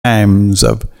times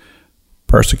of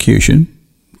persecution,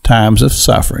 times of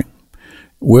suffering,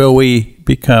 will we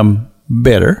become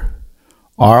bitter,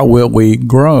 or will we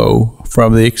grow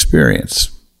from the experience?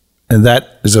 And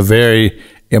that is a very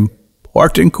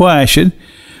important question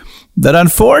that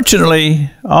unfortunately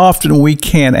often we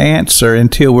can't answer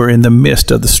until we're in the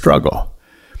midst of the struggle.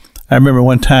 I remember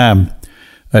one time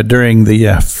during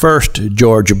the first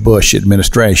George Bush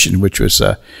administration, which was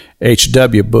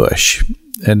H.W. Bush,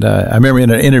 and I remember in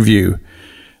an interview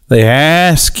they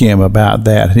asked him about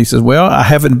that, and he says, well, I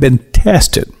haven't been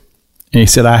tested. And he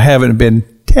said, I haven't been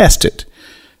tested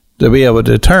to be able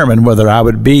to determine whether I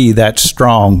would be that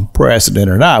strong president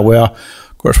or not. Well,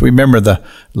 of course, we remember the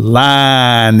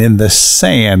line in the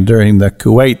sand during the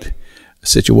Kuwait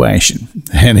situation,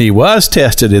 and he was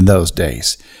tested in those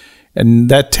days. And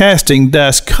that testing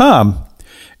does come.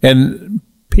 And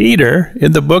Peter,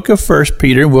 in the book of 1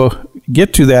 Peter, we'll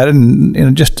get to that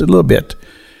in just a little bit.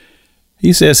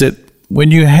 He says that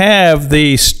when you have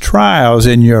these trials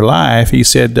in your life, he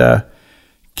said,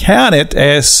 count it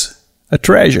as a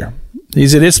treasure. He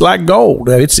said, it's like gold.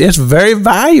 It's very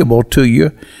valuable to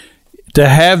you to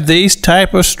have these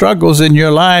type of struggles in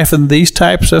your life and these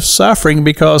types of suffering,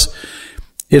 because,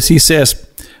 as he says,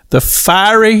 the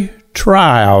fiery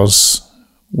trials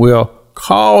will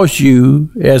cause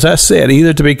you, as I said,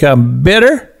 either to become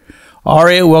bitter,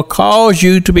 or it will cause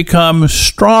you to become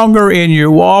stronger in your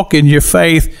walk, in your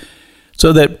faith,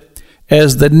 so that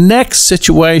as the next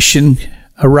situation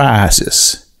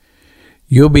arises,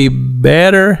 you'll be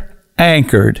better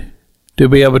anchored to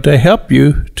be able to help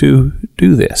you to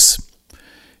do this.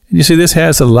 And you see, this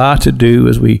has a lot to do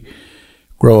as we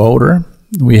grow older.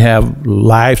 We have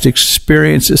life's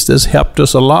experiences that's helped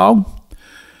us along.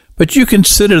 But you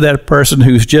consider that person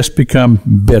who's just become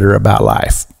bitter about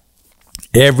life.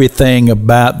 Everything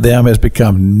about them has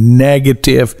become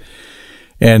negative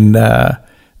and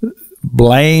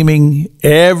blaming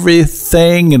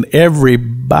everything and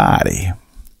everybody.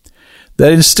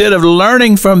 That instead of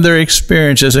learning from their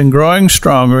experiences and growing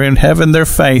stronger and having their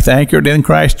faith anchored in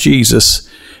Christ Jesus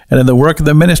and in the work of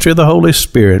the ministry of the Holy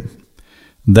Spirit,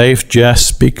 they've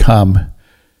just become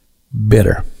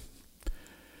bitter.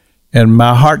 And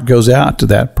my heart goes out to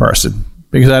that person,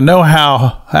 because I know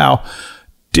how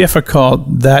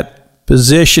difficult that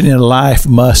position in life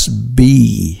must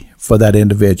be for that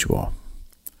individual.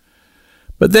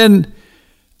 But then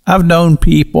I've known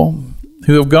people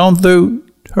who have gone through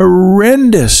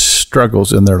horrendous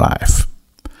struggles in their life.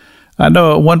 I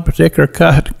know one particular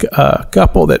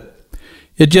couple that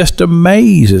it just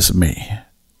amazes me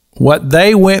what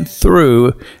they went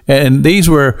through, and these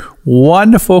were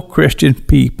wonderful Christian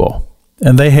people,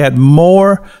 and they had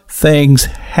more things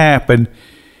happen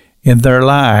in their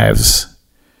lives,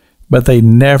 but they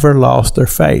never lost their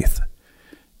faith.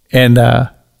 And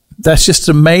that's just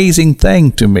an amazing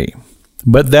thing to me.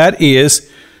 But that is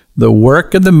the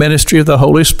work and the ministry of the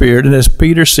Holy Spirit. And as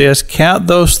Peter says, count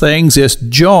those things as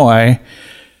joy,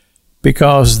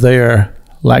 because they're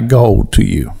like gold to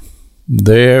you.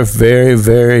 They're very,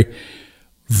 very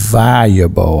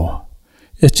valuable.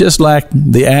 It's just like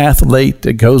the athlete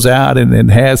that goes out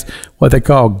and has what they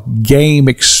call game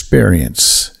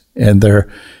experience, and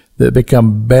they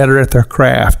become better at their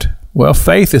craft. Well,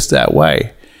 faith is that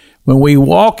way. When we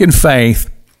walk in faith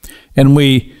and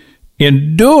we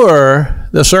endure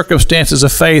the circumstances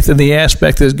of faith in the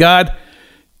aspect that, God,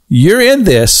 you're in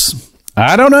this.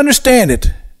 I don't understand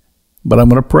it, but I'm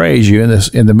going to praise you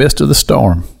in the midst of the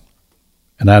storm.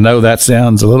 And I know that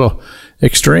sounds a little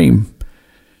extreme,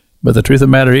 but the truth of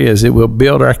the matter is it will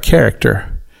build our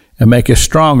character and make us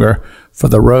stronger for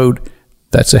the road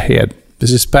that's ahead.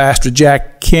 This is Pastor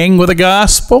Jack King with the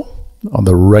gospel on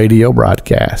the radio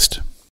broadcast.